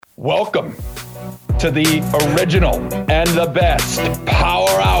Welcome to the original and the best Power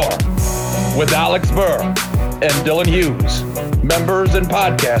Hour with Alex Burr and Dylan Hughes, members and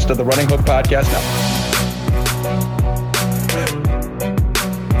podcast of the Running Hook Podcast Network.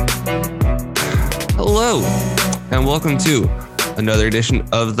 Hello, and welcome to another edition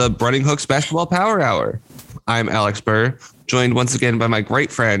of the Running Hook's Basketball Power Hour. I'm Alex Burr, joined once again by my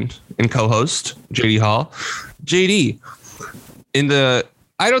great friend and co-host, JD Hall. JD,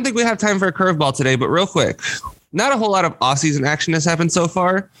 I don't think we have time for a curveball today, but real quick, not a whole lot of off-season action has happened so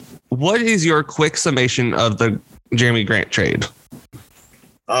far. What is your quick summation of the Jeremy Grant trade?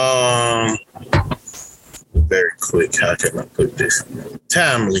 Very quick. How can I put this?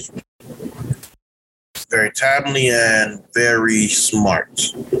 Timely. Very timely and very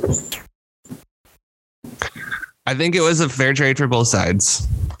smart. I think it was a fair trade for both sides.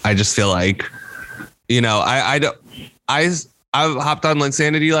 I just feel like, I hopped on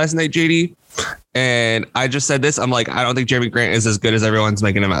Linsanity last night, JD, and I just said this. I'm like, I don't think Jeremy Grant is as good as everyone's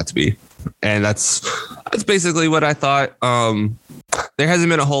making him out to be. And that's basically what I thought. There hasn't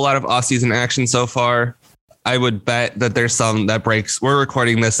been a whole lot of off-season action so far. I would bet that there's some that breaks. We're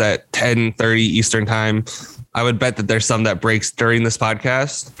recording this at 10:30 Eastern time. I would bet that there's some that breaks during this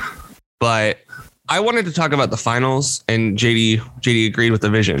podcast. But I wanted to talk about the finals, and JD agreed with the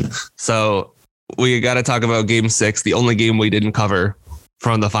vision. So we got to talk about Game 6, the only game we didn't cover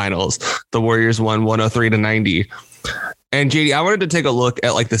from the finals. The Warriors won 103-90. And JD, I wanted to take a look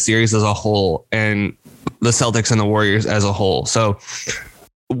at like the series as a whole and the Celtics and the Warriors as a whole. So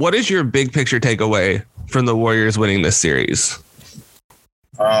what is your big picture takeaway from the Warriors winning this series?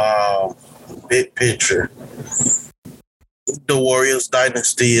 Big picture. The Warriors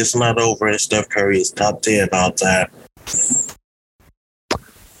dynasty is not over, and Steph Curry is top 10 all time.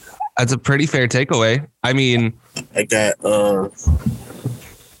 That's a pretty fair takeaway. I mean, I'm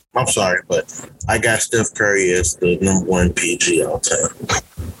sorry, but I got Steph Curry as the number one PG all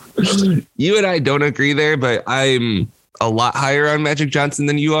time. You and I don't agree there, but I'm a lot higher on Magic Johnson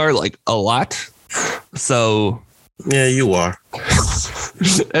than you are, like a lot. So yeah, you are.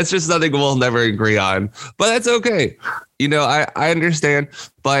 That's just something we'll never agree on, but that's okay. I understand,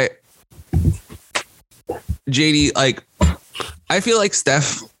 but JD, like, I feel like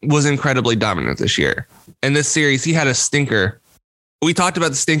Steph was incredibly dominant this year. In this series, he had a stinker. We talked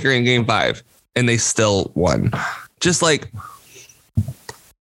about the stinker in Game 5, and they still won. Just like,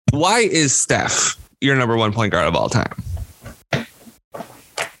 why is Steph your number one point guard of all time?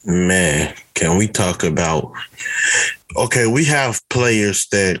 Man, can we talk about... Okay, we have players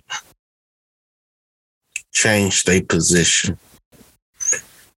that changed their position.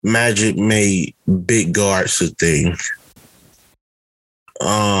 Magic made big guards a thing.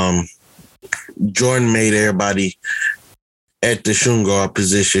 Jordan made everybody at the shooting guard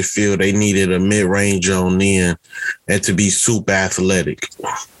position feel they needed a mid-range on in and to be super athletic.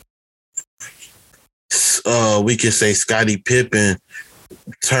 We could say Scottie Pippen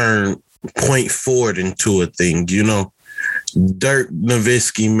turned point forward into a thing, Dirk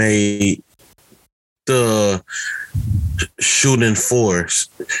Nowitzki made the shooting force.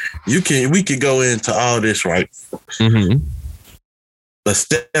 We could go into all this, right? Mm-hmm. But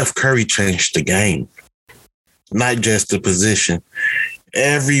Steph Curry changed the game, not just the position.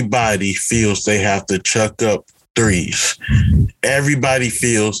 Everybody feels they have to chuck up threes. Everybody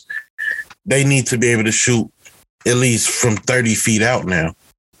feels they need to be able to shoot at least from 30 feet out now.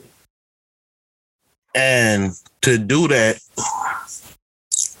 And to do that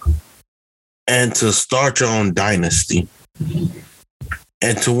and to start your own dynasty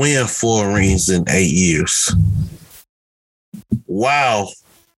and to win 4 rings in 8 years. Wow.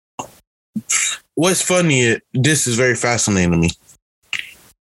 What's funny, this is very fascinating to me.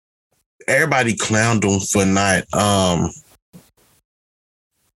 Everybody clowned him for not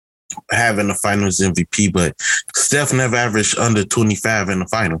having the finals MVP, but Steph never averaged under 25 in the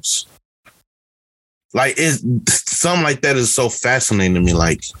finals. Like, something like that is so fascinating to me.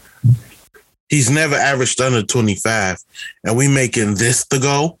 Like, he's never averaged under 25, and we making this the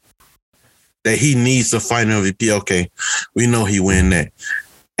goal that he needs the final MVP. Okay, we know he win that.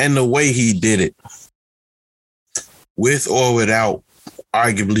 And the way he did it, with or without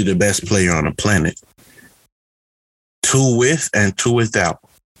arguably the best player on the planet, 2 with and 2 without.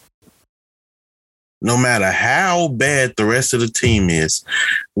 No matter how bad the rest of the team is,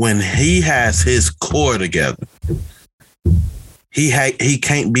 when he has his core together, he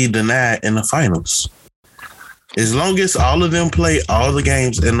can't be denied in the finals. As long as all of them play all the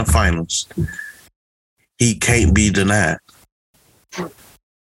games in the finals, he can't be denied.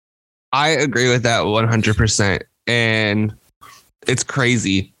 I agree with that 100%. And it's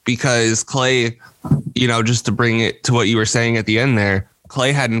crazy because Klay, you know, just to bring it to what you were saying at the end there,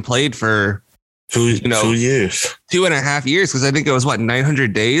 Klay hadn't played for 2 years, 2.5 years. Cause I think it was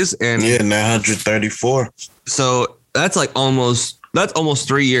 900 days and 934. So that's almost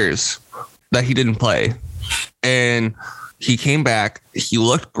 3 years that he didn't play. And he came back. He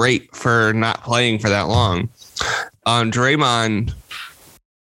looked great for not playing for that long. Draymond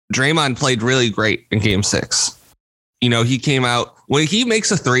played really great in game 6. You know, he came out when he makes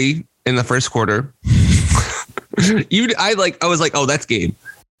a 3 in the first quarter. I was like, oh, that's game.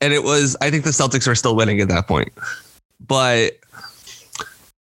 And it was, I think the Celtics were still winning at that point. But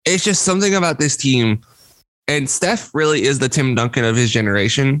it's just something about this team. And Steph really is the Tim Duncan of his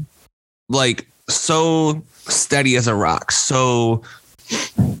generation. Like, so steady as a rock. So,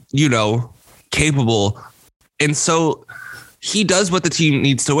 you know, capable. And so he does what the team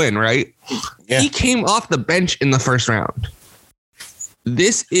needs to win, right? Yeah. He came off the bench in the first round.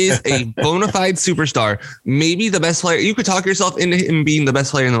 This is a bona fide superstar, maybe the best player. You could talk yourself into him being the best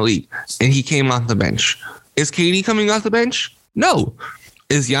player in the league, and he came off the bench. Is KD coming off the bench? No.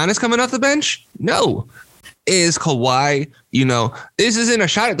 Is Giannis coming off the bench? No. Is Kawhi, you know, this isn't a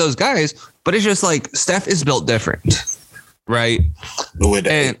shot at those guys, but it's just like Steph is built different, right?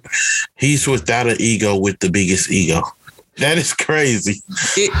 And he's without an ego with the biggest ego. That is crazy.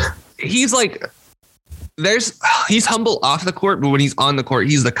 He's like, he's humble off the court, but when he's on the court,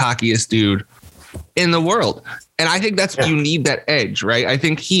 he's the cockiest dude in the world. And I think that's you need that edge, right? I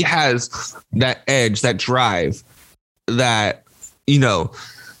think he has that edge, that drive, that, you know,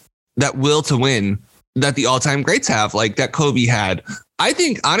 that will to win that the all-time greats have, like that Kobe had. I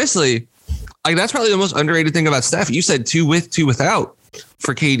think, honestly, like that's probably the most underrated thing about Steph. You said 2 with, 2 without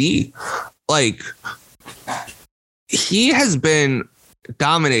for KD. Like, he has been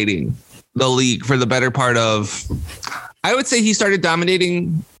dominating the league for the better part of, I would say he started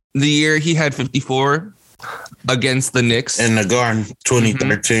dominating the year he had 54 against the Knicks in the Garden,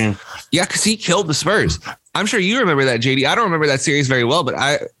 2013. Yeah, because he killed the Spurs. I'm sure you remember that, JD. I don't remember that series very well, but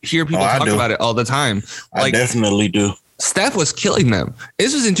I hear people talk about it all the time. I definitely do. Steph was killing them.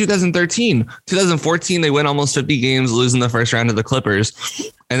 This was in 2013. 2014, they win almost 50 games, losing the first round to the Clippers.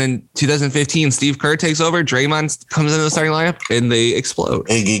 And then 2015, Steve Kerr takes over. Draymond comes into the starting lineup, and they explode.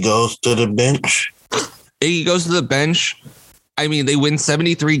 Iggy goes to the bench. I mean, they win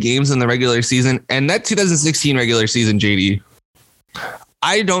 73 games in the regular season. And that 2016 regular season, JD,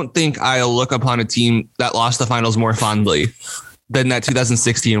 I don't think I'll look upon a team that lost the finals more fondly than that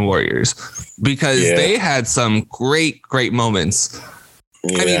 2016 Warriors, because they had some great, great moments.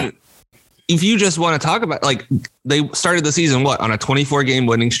 Yeah. I mean, if you just want to talk about, like, they started the season, on a 24-game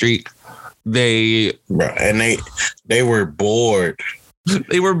winning streak. They were bored.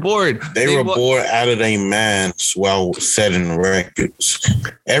 They were bored. They were bored out of their minds while setting records.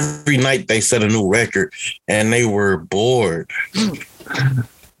 Every night they set a new record, and they were bored.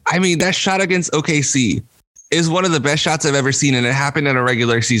 I mean, that shot against OKC is one of the best shots I've ever seen, and it happened in a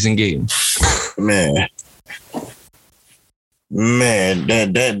regular season game. Man,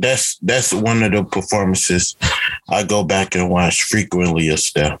 that's one of the performances I go back and watch frequently of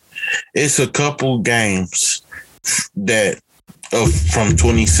Steph. It's a couple games that from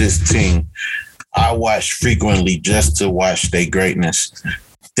 2016 I watch frequently just to watch their greatness.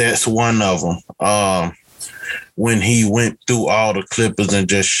 That's one of them. When he went through all the Clippers and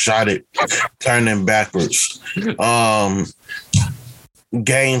just shot it, turning backwards. Game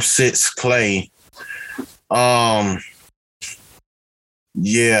 6 Klay.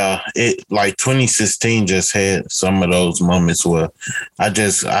 Yeah, it like 2016 just had some of those moments where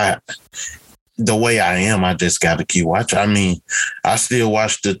the way I am, I just got to keep watching. I mean, I still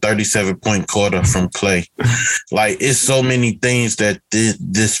watch the 37-point quarter from Klay. Like, it's so many things that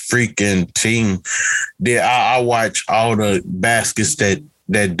this freaking team did. I watch all the baskets that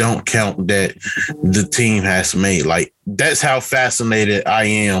don't count that the team has made. Like, that's how fascinated I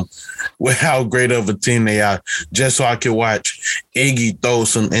am with how great of a team they are, just so I can watch Iggy throw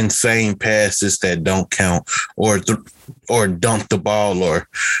some insane passes that don't count, or dunk the ball, or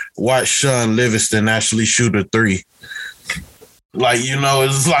watch Sean Livingston actually shoot a 3. Like, you know,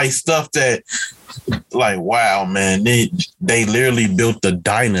 it's like stuff that, like, wow, man, they literally built a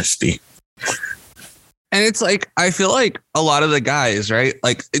dynasty. And it's like, I feel like a lot of the guys, right?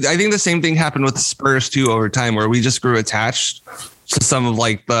 Like, I think the same thing happened with the Spurs too over time, where we just grew attached to some of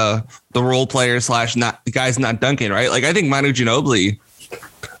like the role players / not guys not dunking, right? Like, I think Manu Ginobili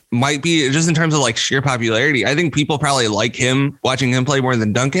might be, just in terms of like sheer popularity, I think people probably like him, watching him play, more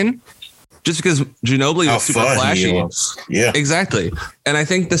than Duncan, just because Ginobili was super flashy. Yeah, exactly. And I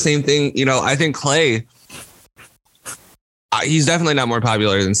think the same thing, you know, I think Klay, He's definitely not more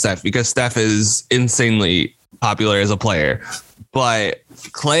popular than Steph because Steph is insanely popular as a player. But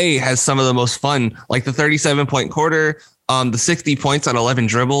Klay has some of the most fun, like the 37-point quarter, the 60 points on 11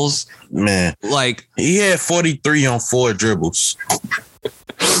 dribbles. Man, like he had 43 on 4 dribbles.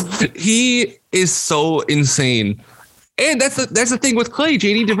 He is so insane. And that's the thing with Klay,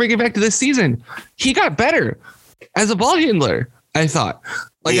 JD, to bring it back to this season. He got better as a ball handler, I thought.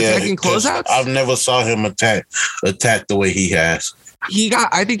 Attacking closeouts. I've never saw him attack the way he has.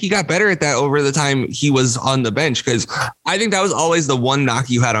 I think he got better at that over the time he was on the bench, because I think that was always the one knock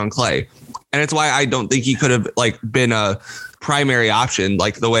you had on Klay. And it's why I don't think he could have been a primary option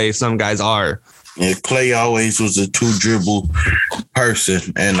like the way some guys are. Yeah, Klay always was a 2-dribble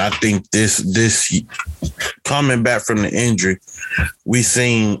person, and I think this coming back from the injury, we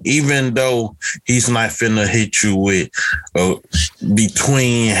seen, even though he's not finna hit you with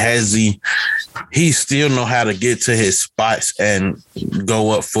between he still know how to get to his spots and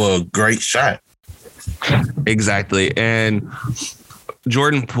go up for a great shot. Exactly. And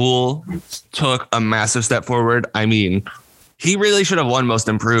Jordan Poole took a massive step forward. I mean, he really should have won Most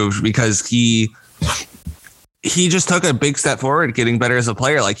Improved because he just took a big step forward getting better as a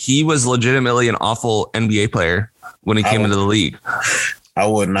player. Like, he was legitimately an awful NBA player when he came into the league. I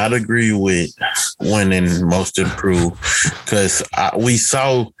would not agree with winning Most Improved because we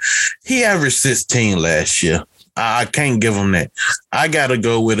saw he averaged 16 last year. I can't give him that. I got to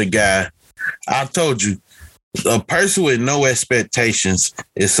go with a guy. I told you, a person with no expectations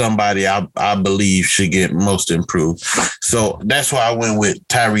is somebody I believe should get Most Improved. So that's why I went with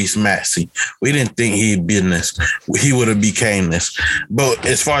Tyrese Maxey. We didn't think he'd been this. He would have became this. But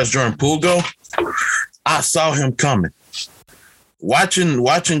as far as Jordan Poole go, I saw him coming.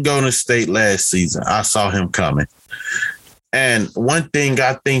 Watching Golden State last season, I saw him coming. And one thing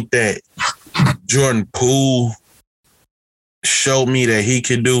I think that Jordan Poole showed me that he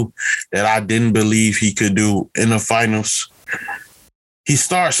could do that I didn't believe he could do in the finals, he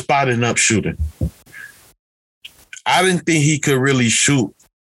started spotting up shooting. I didn't think he could really shoot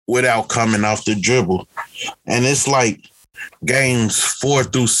without coming off the dribble. And it's like games 4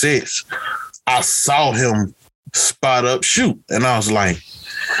 through 6, I saw him spot up shoot. And I was like,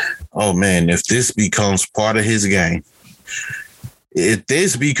 oh man, if this becomes part of his game,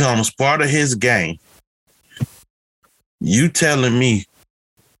 you telling me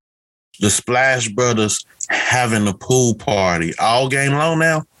the Splash Brothers having a pool party all game long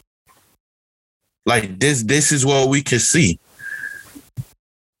now? Like this is what we can see.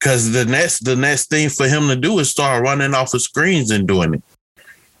 Because the next thing for him to do is start running off of screens and doing it.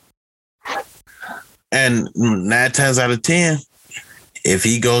 And 9 times out of 10, if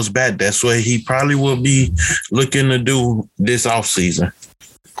he goes back, that's what he probably will be looking to do this offseason.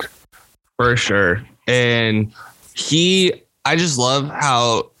 For sure. And I just love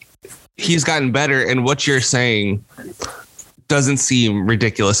how he's gotten better, and what you're saying doesn't seem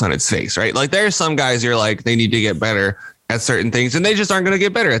ridiculous on its face, right? Like, there are some guys you're like, they need to get better at certain things, and they just aren't going to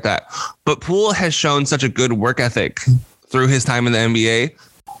get better at that. But Poole has shown such a good work ethic through his time in the NBA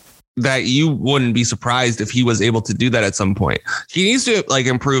that you wouldn't be surprised if he was able to do that at some point. He needs to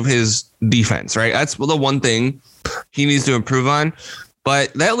improve his defense, right? That's the one thing he needs to improve on.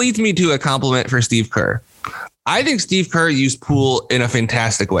 But that leads me to a compliment for Steve Kerr. I think Steve Kerr used Poole in a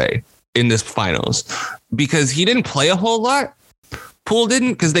fantastic way in this finals because he didn't play a whole lot. Poole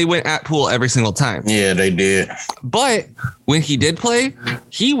didn't, because they went at Poole every single time. Yeah, they did. But when he did play,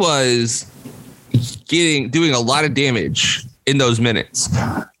 he was doing a lot of damage in those minutes.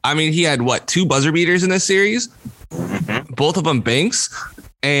 I mean, he had 2 buzzer beaters in this series, both of them banks,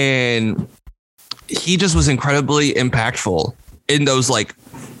 and he just was incredibly impactful in those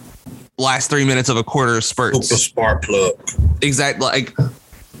last 3 minutes of a quarter spurts. Super spark plug. Exactly.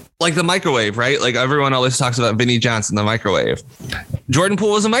 Like the microwave, right? Like, everyone always talks about Vinnie Johnson, the microwave. Jordan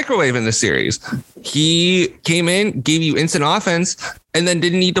Poole was a microwave in this series. He came in, gave you instant offense, and then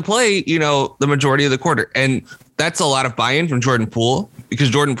didn't need to play, the majority of the quarter. And that's a lot of buy-in from Jordan Poole, because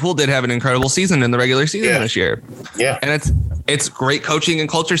Jordan Poole did have an incredible season in the regular season this year. Yeah. And it's great coaching and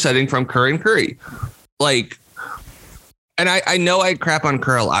culture setting from Kerr and Curry. And I know I crap on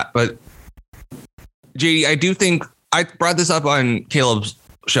Kerr a lot, but JD, I do think I brought this up on Caleb's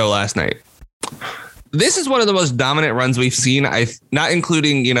show last night. This is one of the most dominant runs we've seen. Not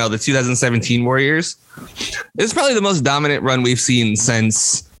including, the 2017 Warriors. This is probably the most dominant run we've seen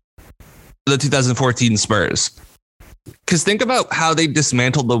since the 2014 Spurs. Because think about how they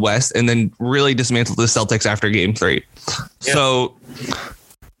dismantled the West and then really dismantled the Celtics after Game 3. Yep. So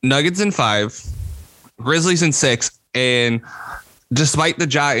Nuggets in 5, Grizzlies in 6, and despite the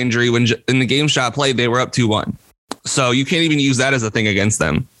Ja injury, when in the game shot played, they were up 2-1. So you can't even use that as a thing against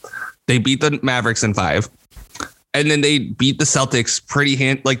them. They beat the Mavericks in 5. And then they beat the Celtics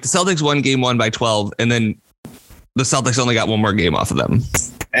like the Celtics won game 1 by 12. And then the Celtics only got one more game off of them.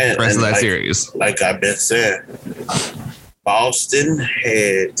 And, the rest of that like, series. Like I've been saying, Boston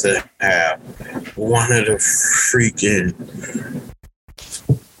had to have one of the freaking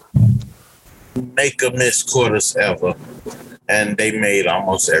make or miss quarters ever. And they made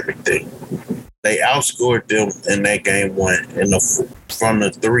almost everything. They outscored them in that game 1 from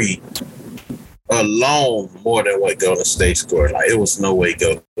the 3 alone more than what Golden State scored. Like, it was no way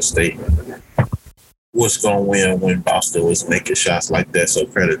Golden State was going to win when Boston was making shots like that. So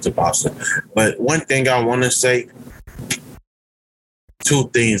credit to Boston. But one thing I want to say, 2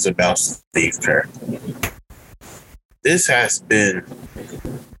 things about Steve Kerr. This has been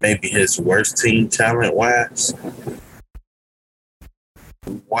maybe his worst team talent-wise,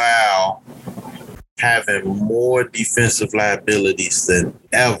 while having more defensive liabilities than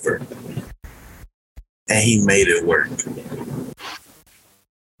ever. And he made it work.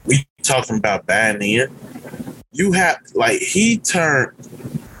 We talking about buying in. You have, like, he turned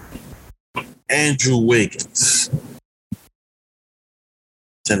Andrew Wiggins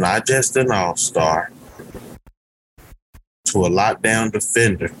to not just an all-star, to a lockdown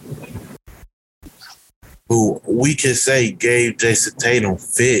defender who we can say gave Jason Tatum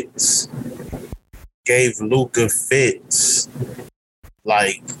fits, gave Luka fits.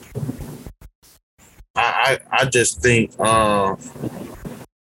 Like, I just think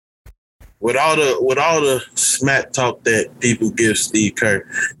with all the smack talk that people give Steve Kerr,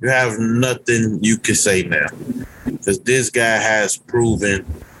 you have nothing you can say now, because this guy has proven,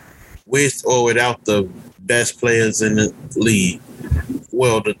 with or without the best players in the league,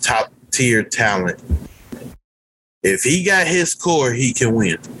 well, the top tier talent, if he got his core, he can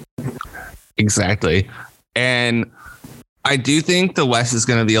win. Exactly. And I do think the West is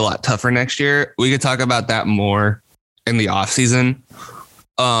going to be a lot tougher next year. We could talk about that more in the offseason.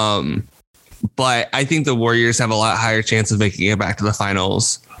 But I think the Warriors have a lot higher chance of making it back to the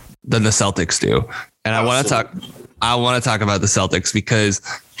finals than the Celtics do. And I want to talk about the Celtics because,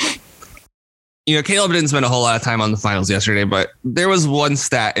 you know, Caleb didn't spend a whole lot of time on the finals yesterday, but there was one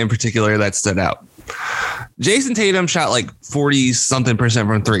stat in particular that stood out. Jason Tatum shot like 40-something%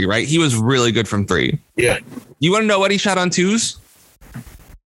 from 3, right? He was really good from 3. Yeah. You want to know what he shot on 2s?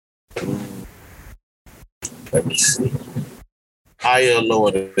 Let me see. Higher or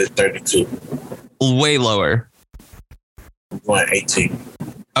lower than 32? Way lower. I'm going 18.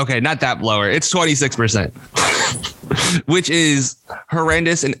 Okay, not that lower. It's 26%, which is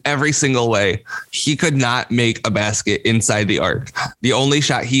horrendous in every single way. He could not make a basket inside the arc. The only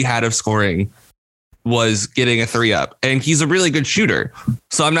shot he had of scoring was getting a 3 up, and he's a really good shooter.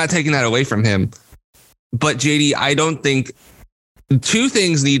 So I'm not taking that away from him. But JD, I don't think 2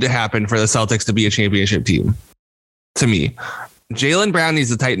 things need to happen for the Celtics to be a championship team. To me, Jaylen Brown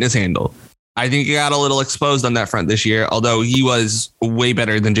needs to tighten his handle. I think he got a little exposed on that front this year, although he was way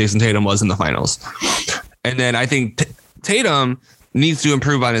better than Jason Tatum was in the finals. And then I think Tatum needs to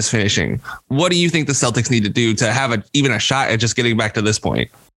improve on his finishing. What do you think the Celtics need to do to have even a shot at just getting back to this point?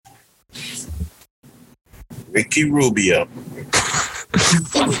 Ricky Rubio.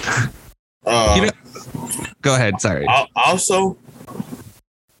 Go ahead. Sorry. Also,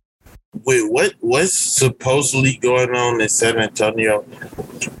 with what's supposedly going on in San Antonio,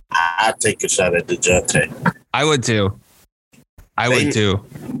 I'd take a shot at DeJounte. I would too.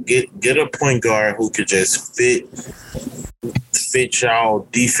 Get a point guard who could just fit y'all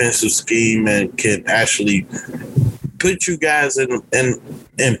defensive scheme and can actually put you guys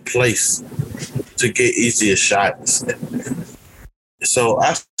in place to get easier shots. So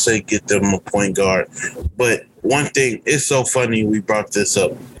I say get them a point guard. But one thing, it's so funny we brought this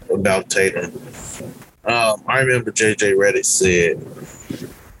up about Tatum. I remember JJ Redick said,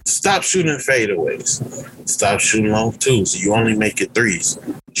 stop shooting fadeaways. Stop shooting long 2s. You only make it 3s.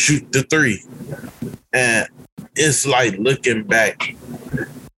 Shoot the 3. And it's like, looking back,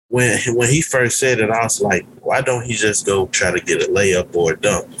 when he first said it, I was like, why don't he just go try to get a layup or a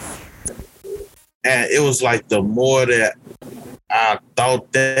dunk? And it was like, the more that I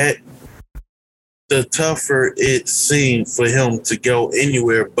thought that, the tougher it seemed for him to go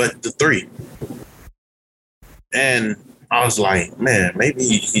anywhere but the 3. And I was like, man, maybe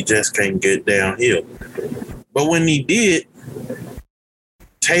he just can't get downhill. But when he did,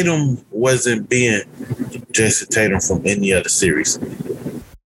 Tatum wasn't being Jason Tatum from any other series.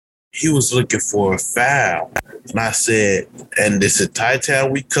 He was looking for a foul. And I said, and this entire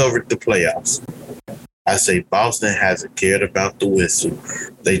time we covered the playoffs, I say Boston hasn't cared about the whistle.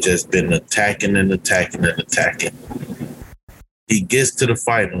 They just been attacking and attacking and attacking. He gets to the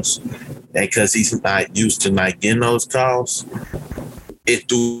finals, and because he's not used to not getting those calls, it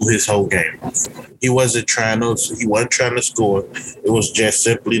threw his whole game off. He wasn't trying to score. It was just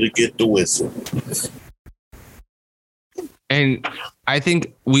simply to get the whistle. And I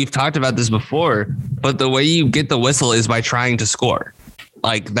think we've talked about this before, but the way you get the whistle is by trying to score.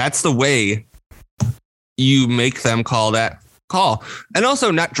 Like, that's the way you make them call that call. And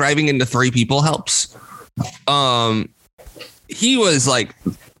also, not driving into three people helps. He was like,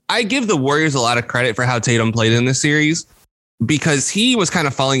 I give the Warriors a lot of credit for how Tatum played in this series because he was kind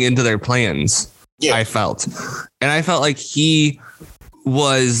of falling into their plans. Yeah. I felt like he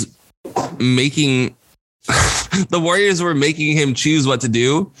was making the Warriors were making him choose what to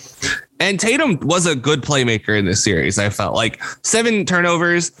do. And Tatum was a good playmaker in this series. I felt like 7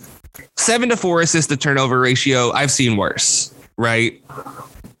 turnovers, 7 to 4 assist to turnover ratio. I've seen worse, right?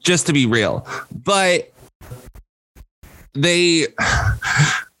 Just to be real. But they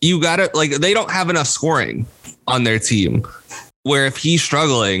don't have enough scoring on their team where if he's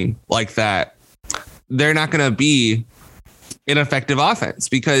struggling like that, they're not going to be an effective offense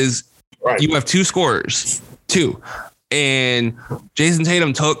because you have 2 scorers, and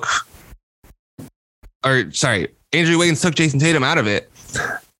Andrew Wiggins took Jason Tatum out of it,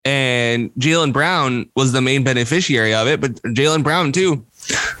 and Jaylen Brown was the main beneficiary of it. But Jaylen Brown too,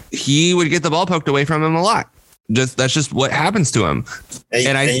 he would get the ball poked away from him a lot. That's just what happens to him.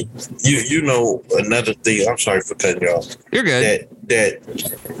 And you know another thing. I'm sorry for cutting you off. You're good. That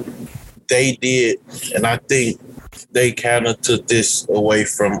they did, and I think they kind of took this away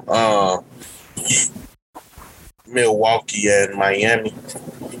from Milwaukee and Miami.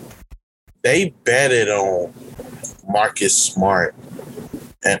 They betted on Marcus Smart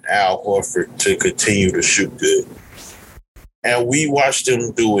and Al Horford to continue to shoot good. And we watched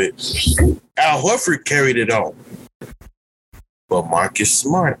them do it. Al Horford carried it on. But Marcus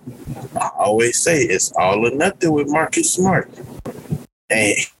Smart, I always say it's all or nothing with Marcus Smart.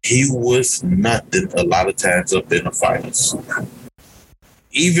 And he was nothing a lot of times up in the finals.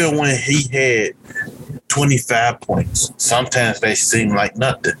 Even when he had 25 points, sometimes they seem like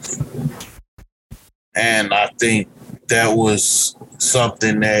nothing. And I think that was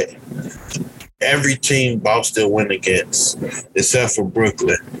something that every team Boston went against, except for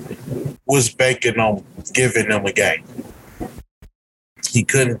Brooklyn, was banking on giving them a game. He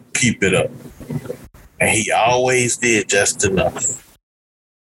couldn't keep it up. And he always did just enough.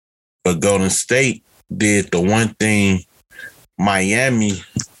 But Golden State did the one thing Miami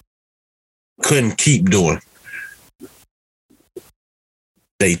couldn't keep doing.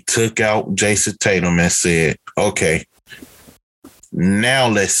 They took out Jason Tatum and said, okay, now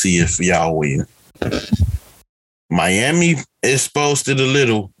let's see if y'all win. Miami exposed it a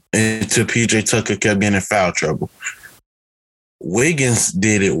little until PJ Tucker kept getting in foul trouble. Wiggins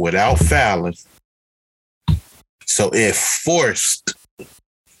did it without fouling. So it forced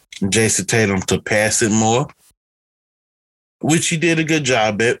Jason Tatum to pass it more, which he did a good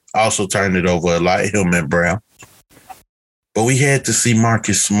job at. Also turned it over a lot, him and Brown. But we had to see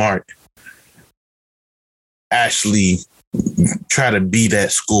Marcus Smart actually try to be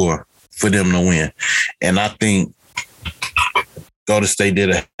that scorer for them to win. And I think Golden State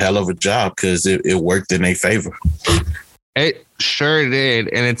did a hell of a job because it worked in their favor. It sure did.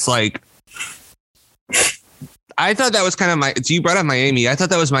 And it's like, I thought that was kind of you brought up Miami. I thought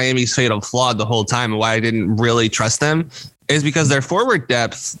that was Miami's fatal flaw the whole time. And why I didn't really trust them is because their forward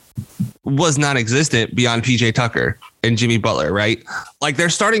depth was non-existent beyond PJ Tucker and Jimmy Butler, right? Like their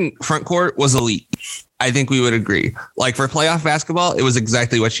starting front court was elite. I think we would agree. Like for playoff basketball, it was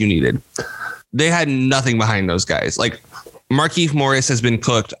exactly what you needed. They had nothing behind those guys. Like Markieff Morris has been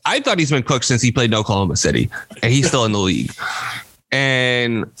cooked. I thought he's been cooked since he played in Oklahoma City, and he's still in the league.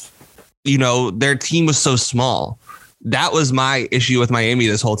 And, you know, their team was so small. That was my issue with Miami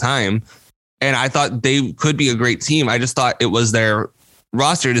this whole time. And I thought they could be a great team. I just thought it was their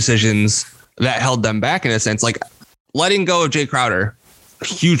roster decisions that held them back in a sense. Like letting go of Jay Crowder,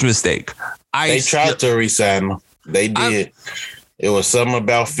 huge mistake. They tried to resign him. They did. It was something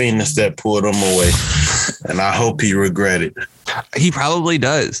about Phoenix that pulled him away. And I hope he regretted it. He probably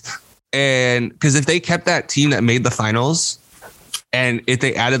does. And because if they kept that team that made the finals and if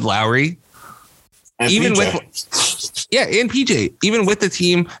they added Lowry, and even PJ. And PJ, even with the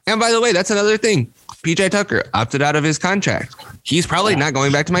team. And by the way, that's another thing. PJ Tucker opted out of his contract. He's probably not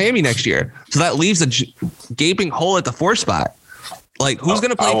going back to Miami next year. So that leaves a gaping hole at the 4 spot. Like, who's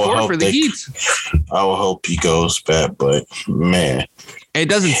going to play 4 for the Heat? I will hope he goes back, but man, It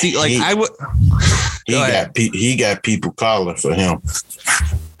doesn't seem like I would. He got people calling for him.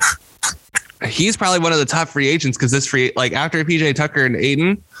 He's probably one of the top free agents because this after PJ Tucker and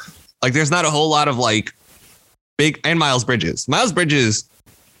Aiden, like there's not a whole lot of like big and Miles Bridges.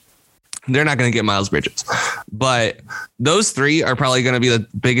 They're not going to get Miles Bridges, but those three are probably going to be the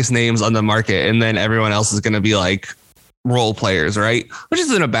biggest names on the market. And then everyone else is going to be like role players, right? Which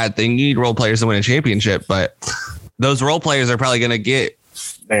isn't a bad thing. You need role players to win a championship, but those role players are probably going to get.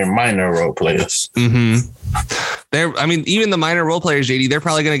 They're minor role players. Mm-hmm. Even the minor role players, JD, they're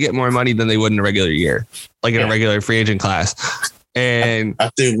probably going to get more money than they would in a regular year, like in a regular free agent class. And I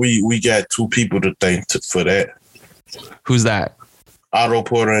think we got two people to thank for that. Who's that? Otto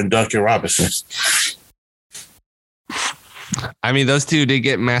Porter and Duncan Robinson. I mean, those two did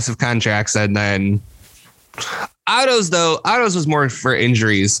get massive contracts, and then Otto's was more for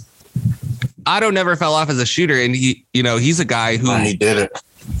injuries. Otto never fell off as a shooter, and he's a guy who he did it.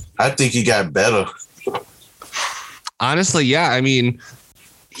 I think he got better. Honestly, yeah. I mean,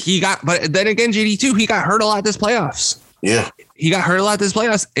 but then again, JD too, he got hurt a lot this playoffs. Yeah, he got hurt a lot this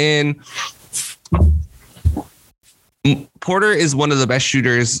playoffs, and Porter is one of the best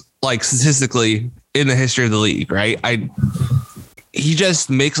shooters, like statistically, in the history of the league, right? He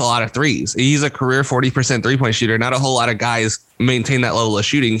just makes a lot of threes. He's a career 40% 3-point shooter. Not a whole lot of guys maintain that level of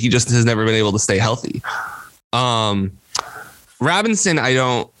shooting. He just has never been able to stay healthy. Robinson,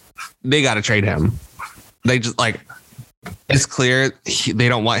 they got to trade him. They just it's clear they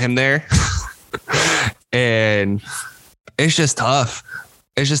don't want him there. And it's just tough.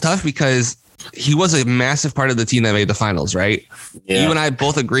 It's just tough because he was a massive part of the team that made the finals, right? Yeah. You and I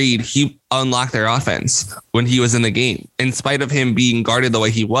both agreed he unlocked their offense when he was in the game, in spite of him being guarded the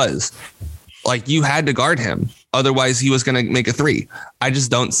way he was. Like, you had to guard him. Otherwise, he was going to make a three. I just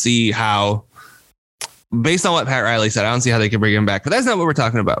don't see how, based on what Pat Riley said, I don't see how they can bring him back. But that's not what we're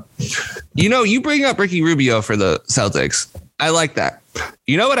talking about. You bring up Ricky Rubio for the Celtics. I like that.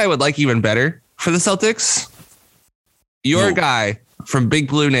 You know what I would like even better for the Celtics? Your guy from Big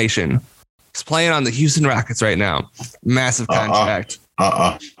Blue Nation. He's playing on the Houston Rockets right now. Massive contract.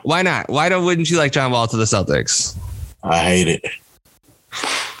 Why not? Wouldn't you like John Wall to the Celtics? I hate it.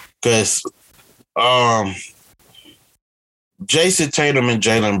 Because Jason Tatum and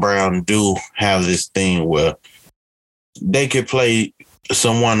Jaylen Brown do have this thing where they could play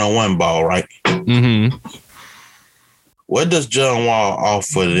some one-on-one ball, right? Mm-hmm. What does John Wall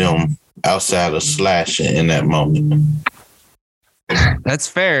offer them outside of slashing in that moment? That's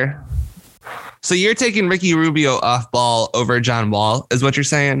fair. So you're taking Ricky Rubio off ball over John Wall, is what you're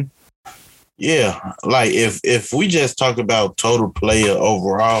saying? Yeah. Like, if we just talk about total player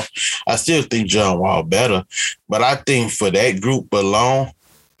overall, I still think John Wall better. But I think for that group alone,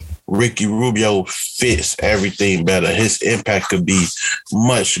 Ricky Rubio fits everything better. His impact could be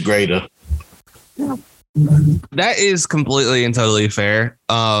much greater. That is completely and totally fair.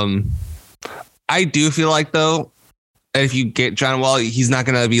 I do feel like, though, if you get John Wall, he's not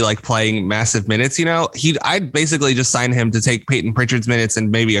going to be like playing massive minutes. I'd basically just sign him to take Peyton Pritchard's minutes and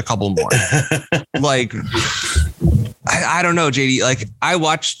maybe a couple more. Like, I don't know, JD. Like,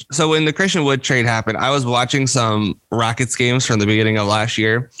 so when the Christian Wood trade happened, I was watching some Rockets games from the beginning of last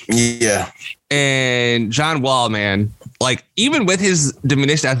year. Yeah. And John Wall, man, like, even with his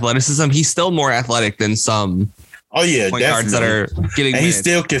diminished athleticism, he's still more athletic than some point guards that are getting and minutes. He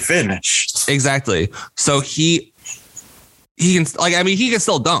still can finish. Exactly. So he can, he can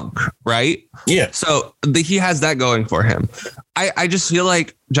still dunk, right? Yeah. So he has that going for him. I just feel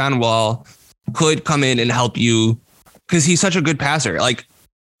like John Wall could come in and help you because he's such a good passer. Like,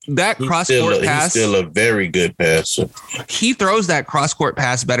 that cross-court pass. He's still a very good passer. He throws that cross-court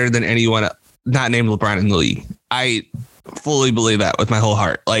pass better than anyone not named LeBron in the league. I fully believe that with my whole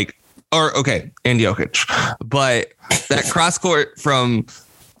heart. and Jokic. But that cross-court from,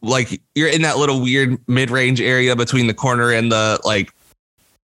 like, you're in that little weird mid-range area between the corner and the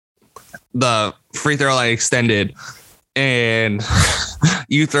free throw line extended, and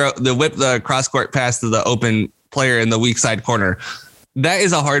you whip the cross-court pass to the open player in the weak side corner. That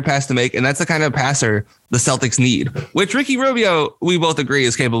is a hard pass to make, and that's the kind of passer the Celtics need, which Ricky Rubio, we both agree,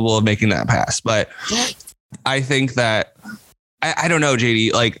 is capable of making that pass. But I think that, I don't know,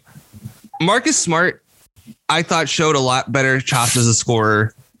 JD, like, Marcus Smart, I thought showed a lot better chops as a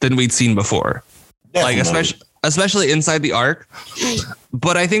scorer than we'd seen before. Definitely. Like, especially inside the arc.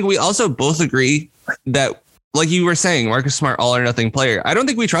 But I think we also both agree that, like you were saying, Marcus Smart, all or nothing player. I don't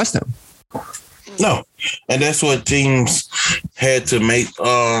think we trust him. No. And that's what teams had to make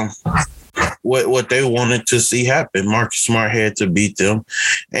what they wanted to see happen. Marcus Smart had to beat them.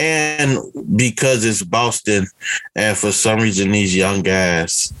 And because it's Boston, and for some reason these young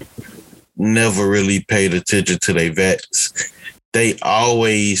guys never really paid attention to their vets, they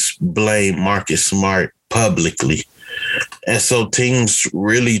always blame Marcus Smart publicly. And so teams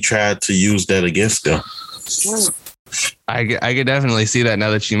really tried to use that against them. I could definitely see that now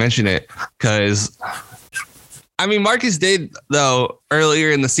that you mention it, because I mean, Marcus did, though, earlier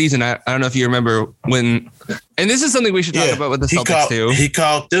in the season. I don't know if you remember when, and this is something we should talk about with the Celtics too. He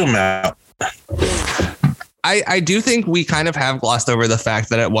called them out. I do think we kind of have glossed over the fact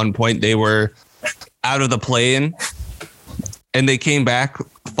that at one point they were out of the play-in and they came back,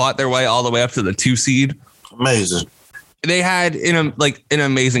 fought their way all the way up to the 2 seed. Amazing. They had an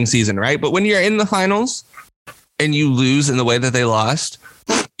amazing season, right? But when you're in the finals and you lose in the way that they lost,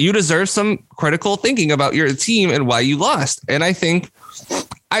 you deserve some critical thinking about your team and why you lost. And I think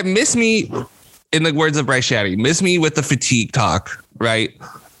I miss me, in the words of Bryce Shaddy, miss me with the fatigue talk, right?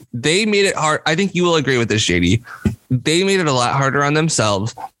 They made it hard. I think you will agree with this, JD. They made it a lot harder on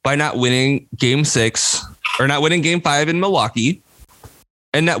themselves by not winning game 6 or not winning game 5 in Milwaukee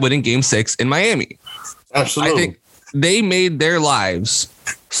and not winning game 6 in Miami. Absolutely. I think they made their lives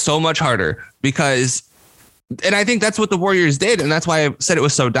so much harder because, and I think that's what the Warriors did. And that's why I said it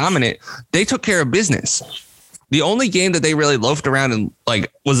was so dominant. They took care of business. The only game that they really loafed around and like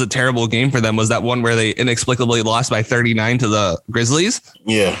was a terrible game for them was that one where they inexplicably lost by 39 to the Grizzlies.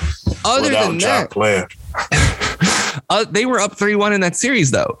 Yeah. Other than that, they were up 3-1 in that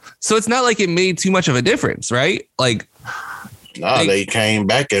series though. So it's not like it made too much of a difference, right? Like, no, they came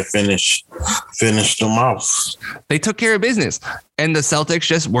back and finished them off. They took care of business, and the Celtics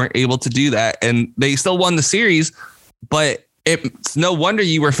just weren't able to do that. And they still won the series, but it's no wonder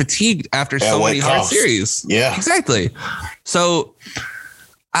you were fatigued after so many hard series. Yeah, exactly. So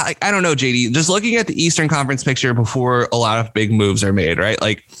I don't know, JD, just looking at the Eastern Conference picture before a lot of big moves are made, right?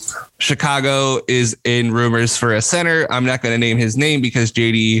 Like Chicago is in rumors for a center. I'm not going to name his name because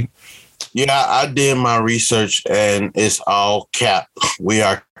JD. Yeah, I did my research and it's all cap. We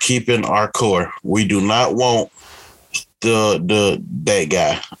are keeping our core. We do not want that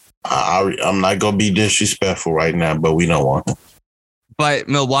guy. I'm not gonna be disrespectful right now, but we don't want him. But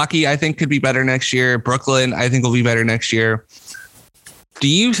Milwaukee, I think, could be better next year. Brooklyn, I think, will be better next year. Do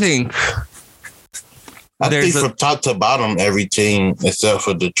you think? I think from top to bottom, every team except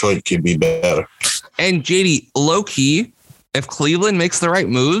for Detroit could be better. And JD, low key, if Cleveland makes the right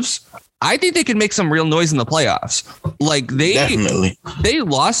moves, I think they could make some real noise in the playoffs. Like they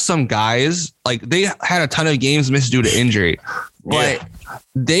lost some guys. Like they had a ton of games missed due to injury, but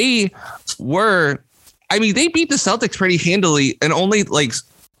they were, I mean, they beat the Celtics pretty handily and only like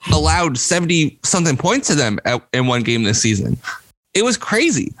allowed 70 something points to them in one game this season. It was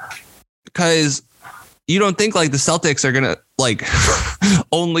crazy because you don't think like the Celtics are going to like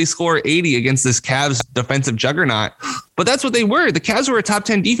only score 80 against this Cavs defensive juggernaut, but that's what they were. The Cavs were a top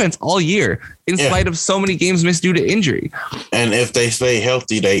 10 defense all year in spite of so many games missed due to injury. And if they stay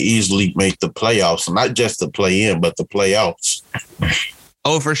healthy, they easily make the playoffs, not just the play-in, but the playoffs.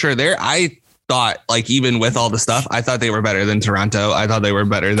 Oh, for sure. I thought like even with all the stuff, I thought they were better than Toronto. I thought they were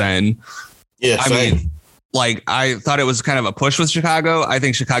better than, like, I thought it was kind of a push with Chicago. I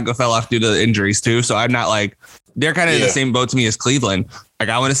think Chicago fell off due to the injuries too. So I'm not like, they're kind of in the same boat to me as Cleveland. Like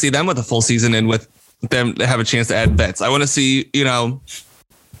I want to see them with a full season and with them to have a chance to add vets. I want to see,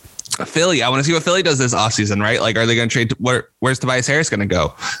 Philly. I want to see what Philly does this offseason, right? Like, are they going to trade? Where's Tobias Harris going to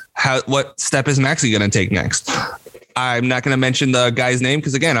go? What step is Maxey going to take next? I'm not going to mention the guy's name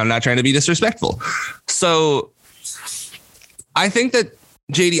because, again, I'm not trying to be disrespectful. So I think that,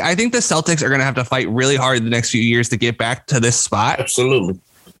 JD, I think the Celtics are going to have to fight really hard the next few years to get back to this spot. Absolutely.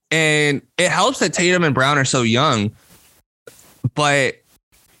 And it helps that Tatum and Brown are so young, but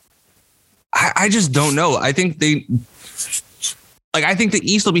I just don't know. I think I think the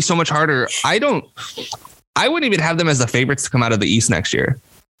East will be so much harder. I wouldn't even have them as the favorites to come out of the East next year.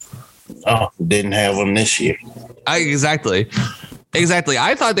 Oh, didn't have them this year. Exactly.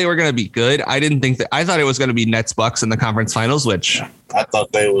 I thought they were going to be good. I thought it was going to be Nets Bucks in the conference finals, which I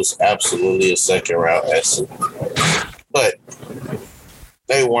thought they was absolutely a second round exit, but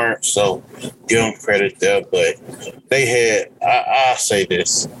they weren't. So give them credit there, but they had, I'll say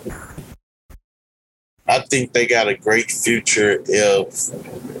this. I think they got a great future if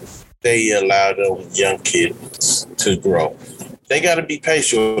they allow them young kids to grow. They got to be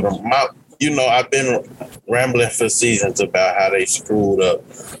patient with them. I've been rambling for seasons about how they screwed up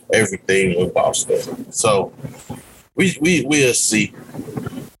everything with Boston. So we'll see.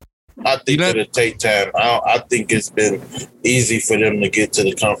 I think it'll take time. I think it's been easy for them to get to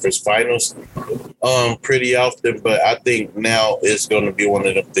the conference finals pretty often, but I think now it's going to be one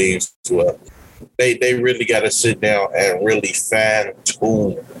of the things where they really got to sit down and really fine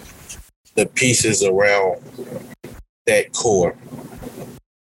tune the pieces around that core.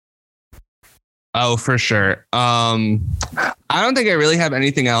 Oh, for sure. I don't think I really have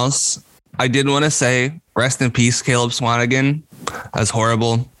anything else. I did want to say rest in peace, Caleb Swanigan. That's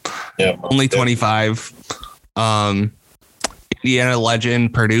horrible. Yeah, only 25. Indiana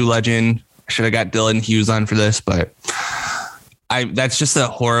legend, Purdue legend. I should have got Dylan Hughes on for this, but that's just a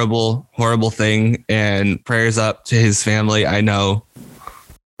horrible, horrible thing. And prayers up to his family. I know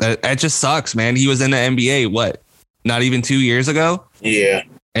that just sucks, man. He was in the NBA, what, not even 2 years ago? Yeah.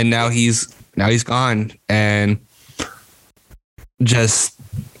 And now he's gone. And just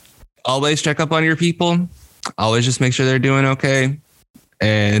always check up on your people. Always just make sure they're doing okay.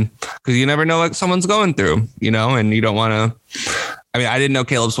 And because you never know what someone's going through, and you don't want to. I mean, I didn't know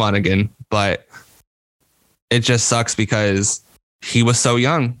Caleb Swanigan, but it just sucks because he was so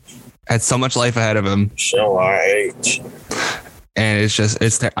young, had so much life ahead of him. Show our age. And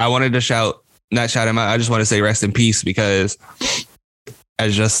I wanted to not shout him out. I just want to say rest in peace because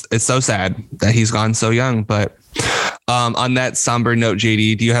it's so sad that he's gone so young. But on that somber note,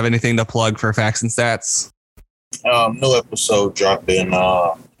 JD, do you have anything to plug for Facts and Stats? New episode dropping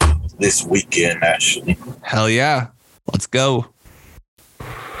this weekend, actually. Hell yeah. Let's go.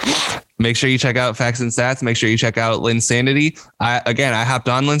 Make sure you check out Facts and Stats. Make sure you check out Linsanity. I hopped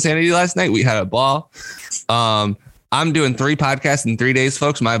on Linsanity last night. We had a ball. I'm doing 3 podcasts in 3 days,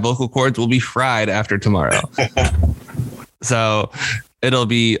 folks. My vocal cords will be fried after tomorrow. So it'll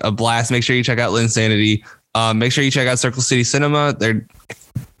be a blast. Make sure you check out Linsanity. Make sure you check out Circle City Cinema. They're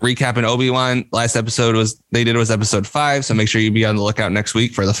recapping Obi-Wan. Last episode was episode 5. So make sure you be on the lookout next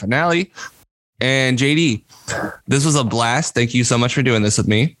week for the finale. And JD, this was a blast. Thank you so much for doing this with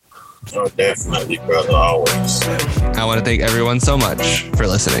me. Oh, definitely, brother. Always. I want to thank everyone so much for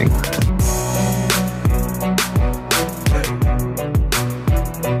listening.